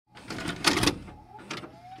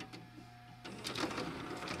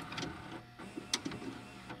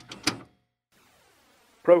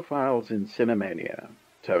Profiles in Cinemania,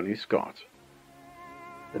 Tony Scott.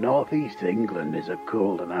 The northeast of England is a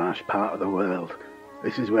cold and harsh part of the world.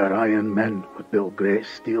 This is where iron men would build great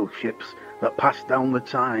steel ships that passed down the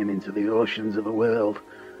time into the oceans of the world.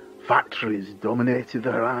 Factories dominated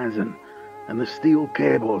the horizon, and the steel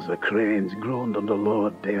cables of cranes groaned under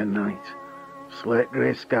load day and night. Slate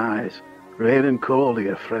grey skies, rain and cold are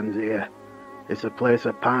your friends here. It's a place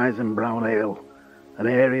of pies and brown ale, an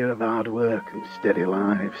area of hard work and steady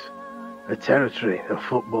lives, a territory of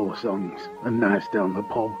football songs and nights down the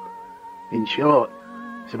pub. In short,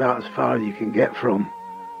 it's about as far as you can get from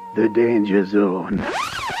the danger zone.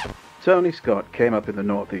 Tony Scott came up in the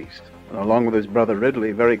northeast, and along with his brother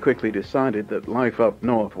Ridley very quickly decided that life up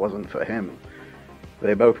north wasn't for him.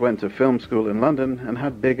 They both went to film school in London and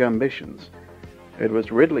had big ambitions. It was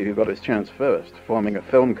Ridley who got his chance first, forming a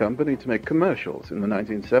film company to make commercials in the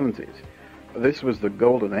 1970s. This was the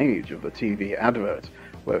golden age of the TV advert,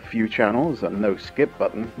 where few channels and no skip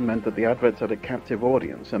button meant that the adverts had a captive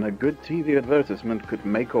audience, and a good TV advertisement could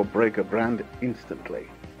make or break a brand instantly.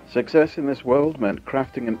 Success in this world meant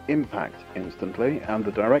crafting an impact instantly, and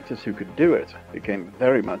the directors who could do it became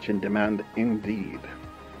very much in demand indeed.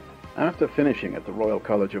 After finishing at the Royal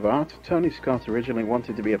College of Art, Tony Scott originally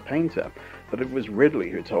wanted to be a painter, but it was Ridley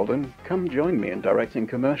who told him, "Come join me in directing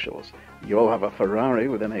commercials. You'll have a Ferrari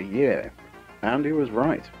within a year." And he was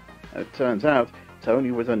right. It turns out,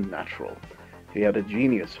 Tony was a natural. He had a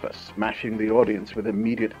genius for smashing the audience with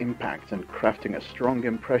immediate impact and crafting a strong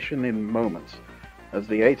impression in moments. As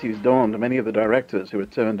the 80s dawned, many of the directors who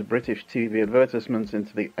had turned British TV advertisements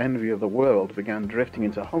into the envy of the world began drifting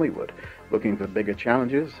into Hollywood, looking for bigger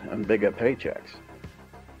challenges and bigger paychecks.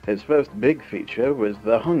 His first big feature was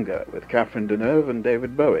The Hunger with Catherine Deneuve and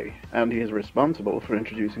David Bowie, and he is responsible for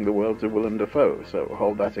introducing the world to Willem Dafoe, so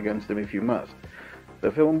hold that against him if you must. The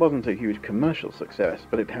film wasn't a huge commercial success,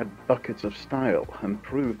 but it had buckets of style and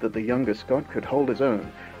proved that the younger Scott could hold his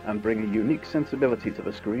own and bring a unique sensibility to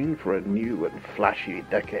the screen for a new and flashy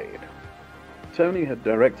decade. Tony had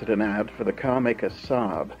directed an ad for the car maker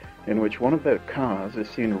Saab, in which one of their cars is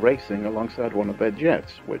seen racing alongside one of their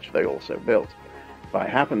jets, which they also built. By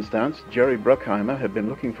happenstance, Jerry Bruckheimer had been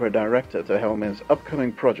looking for a director to helm his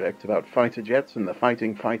upcoming project about fighter jets and the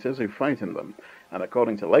fighting fighters who fight in them, and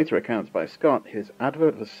according to later accounts by Scott, his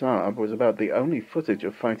advert for Saab was about the only footage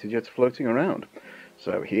of fighter jets floating around.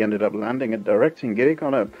 So he ended up landing a directing gig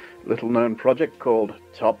on a little-known project called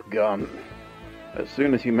Top Gun. As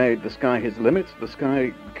soon as he made the sky his limit, the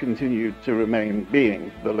sky continued to remain being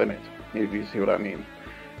the limit, if you see what I mean.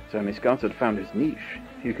 Tony Scott had found his niche.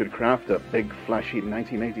 He could craft a big, flashy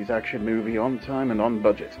 1980s action movie on time and on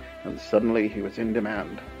budget, and suddenly he was in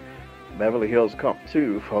demand. Beverly Hills Cop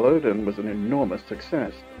 2 followed and was an enormous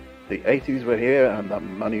success. The 80s were here and the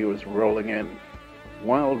money was rolling in.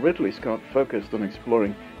 While Ridley Scott focused on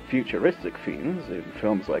exploring futuristic themes in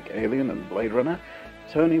films like Alien and Blade Runner,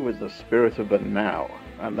 Tony was the spirit of the now,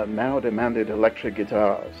 and the now demanded electric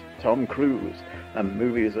guitars, Tom Cruise, and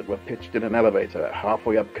movies that were pitched in an elevator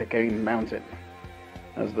halfway up Cocaine Mountain.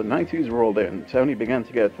 As the 90s rolled in, Tony began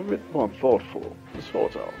to get a bit more thoughtful,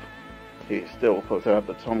 sort of. He still put out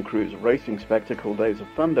the Tom Cruise racing spectacle Days of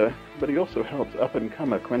Thunder, but he also helped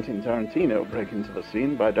up-and-comer Quentin Tarantino break into the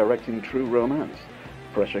scene by directing True Romance,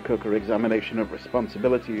 pressure cooker examination of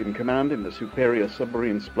responsibility and command in the superior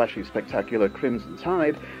submarine splashy spectacular Crimson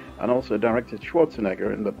Tide, and also directed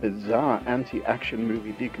Schwarzenegger in the bizarre anti-action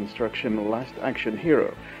movie deconstruction Last Action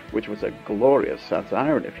Hero, which was a glorious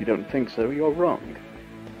satire, and if you don't think so, you're wrong.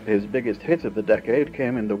 His biggest hit of the decade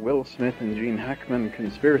came in the Will Smith and Gene Hackman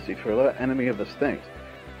conspiracy thriller Enemy of the State.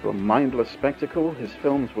 From mindless spectacle, his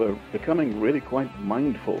films were becoming really quite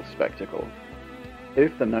mindful spectacle.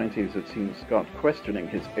 If the 90s had seen Scott questioning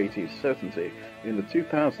his 80s certainty, in the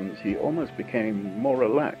 2000s he almost became more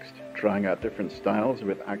relaxed, trying out different styles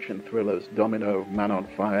with action thrillers Domino, Man on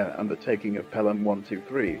Fire, and The Taking of Pelham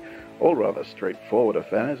 123, all rather straightforward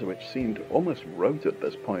affairs which seemed almost rote at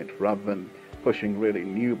this point rather than pushing really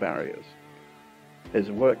new barriers.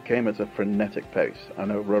 His work came at a frenetic pace,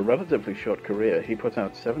 and over a relatively short career he put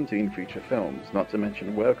out 17 feature films, not to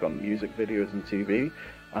mention work on music videos and TV,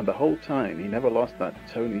 and the whole time he never lost that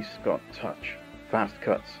Tony Scott touch, fast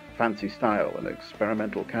cuts, fancy style, and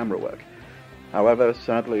experimental camera work. However,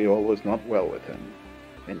 sadly all was not well with him.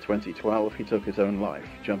 In 2012 he took his own life,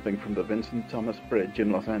 jumping from the Vincent Thomas Bridge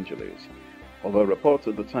in Los Angeles. Although reports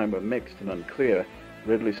at the time were mixed and unclear,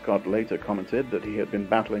 Ridley Scott later commented that he had been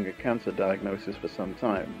battling a cancer diagnosis for some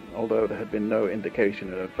time, although there had been no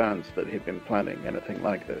indication in advance that he had been planning anything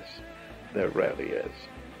like this. There rarely is.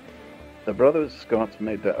 The brothers Scott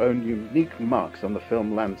made their own unique marks on the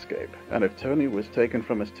film landscape, and if Tony was taken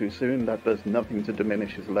from us too soon, that does nothing to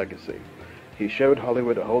diminish his legacy. He showed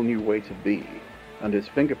Hollywood a whole new way to be, and his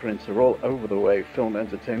fingerprints are all over the way film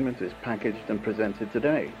entertainment is packaged and presented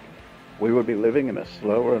today. We would be living in a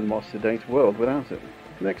slower and more sedate world without him.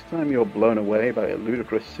 Next time you're blown away by a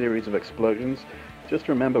ludicrous series of explosions, just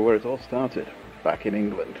remember where it all started, back in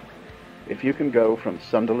England. If you can go from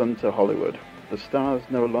Sunderland to Hollywood, the stars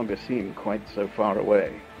no longer seem quite so far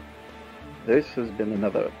away. This has been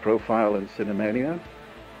another Profile in Cinemania.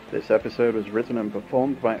 This episode was written and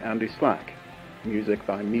performed by Andy Slack. Music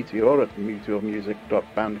by Meteor at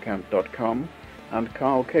meteormusic.bandcamp.com and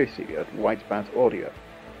Karl Casey at Whitebat Audio.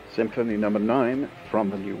 Symphony No. 9, From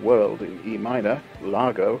the New World in E minor,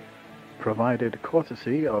 Largo, provided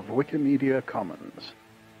courtesy of Wikimedia Commons.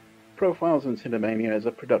 Profiles in Cinemania is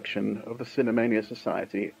a production of the Cinemania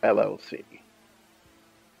Society, LLC.